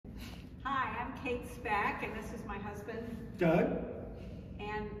Hi, I'm Kate Spack, and this is my husband, Doug.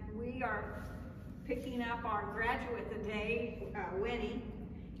 And we are picking up our graduate today, Winnie,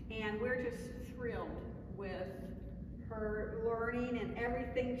 and we're just thrilled with her learning and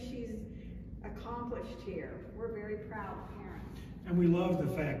everything she's accomplished here. We're very proud parents. And we love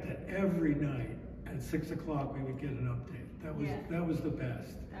the fact that every night at 6 o'clock we would get an update. That was the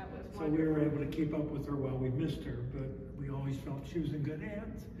best. That was wonderful. So we were able to keep up with her while we missed her, but we always felt she was in good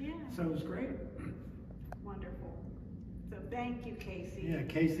hands. Yeah. So it was great. Wonderful. So thank you, Casey. Yeah,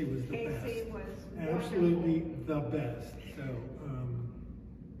 Casey was the best. Casey was absolutely wonderful. The best. So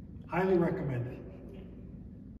highly recommended.